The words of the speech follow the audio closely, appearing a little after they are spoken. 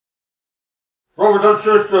Brothers and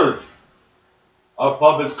sisters, our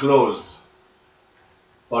pub is closed,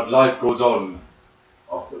 but life goes on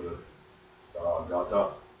after the Star Garter.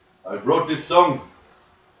 I wrote this song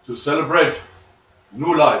to celebrate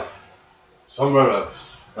new life somewhere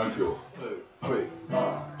else. Thank you. 2, 3,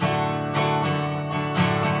 4.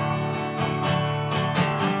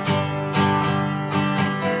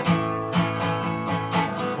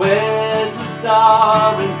 Where's the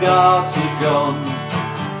Star and Garter gone?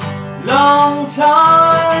 Long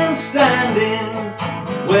time standing.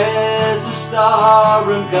 Where's the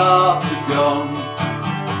Star and Garter gone?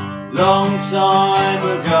 Long time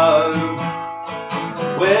ago.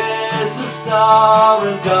 Where's the Star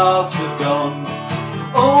and Garter gone?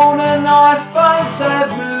 All the nice folks have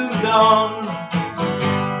moved on.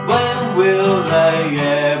 When will they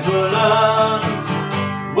ever learn?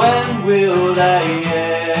 When will they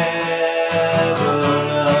ever learn?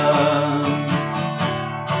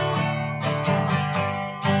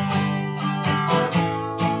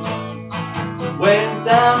 Went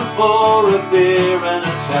down for a beer and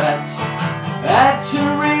a chat, had to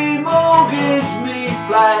remortgage me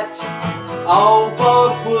flat. Old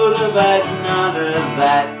Bob would have had none of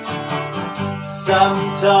that some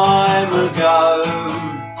time ago.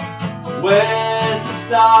 Where's the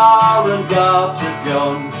Star and Garter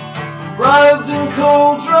gone? Roads and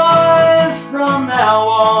cauldrons from now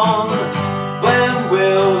on. When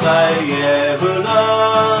will they ever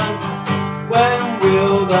learn? When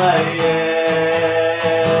will they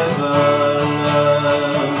ever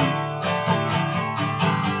learn?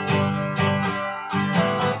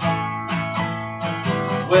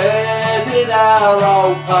 Where did our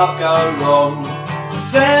old pub go wrong?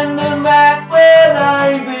 Send them back where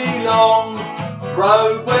they belong.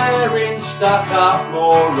 Road wearing stuck up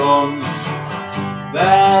morons,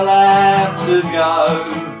 they'll have to go.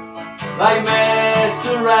 They messed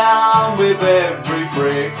around with every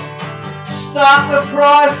brick, stuck the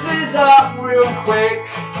prices up real quick.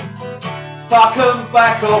 Fuck 'em,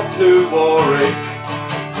 back off to Warwick.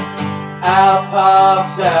 Our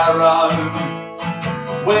pub's our own.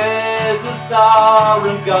 Where's the Star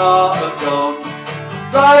and Garter gone?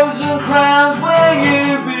 Rose and crowns where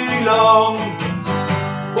you belong.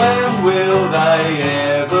 When will they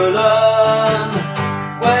ever learn?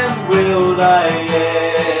 When will they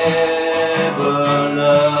ever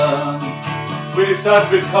learn? Really sad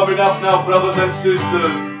bit coming up now, brothers and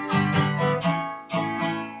sisters.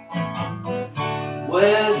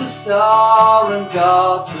 Where's the Star and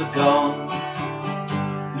Garter gone?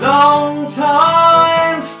 Long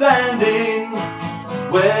time standing.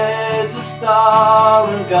 Where's the Star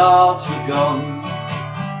and Garter gone?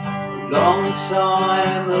 Long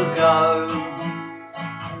time ago.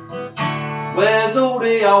 Where's all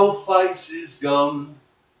the old faces gone?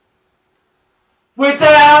 We're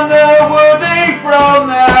down the woody from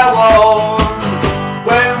now on.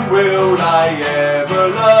 When will they ever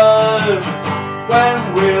learn? When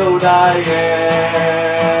will they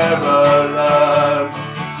ever learn?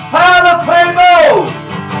 How the people!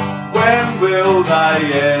 When will they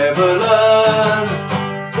ever learn?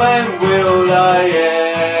 When will they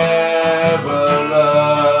ever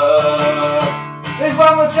learn? Here's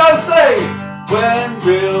one with Josie. When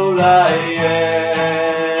will they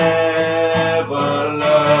ever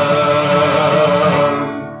learn?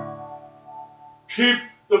 Keep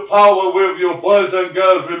the power with you, boys and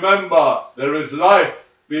girls. Remember, there is life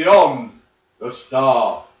beyond the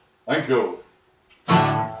star. Thank you.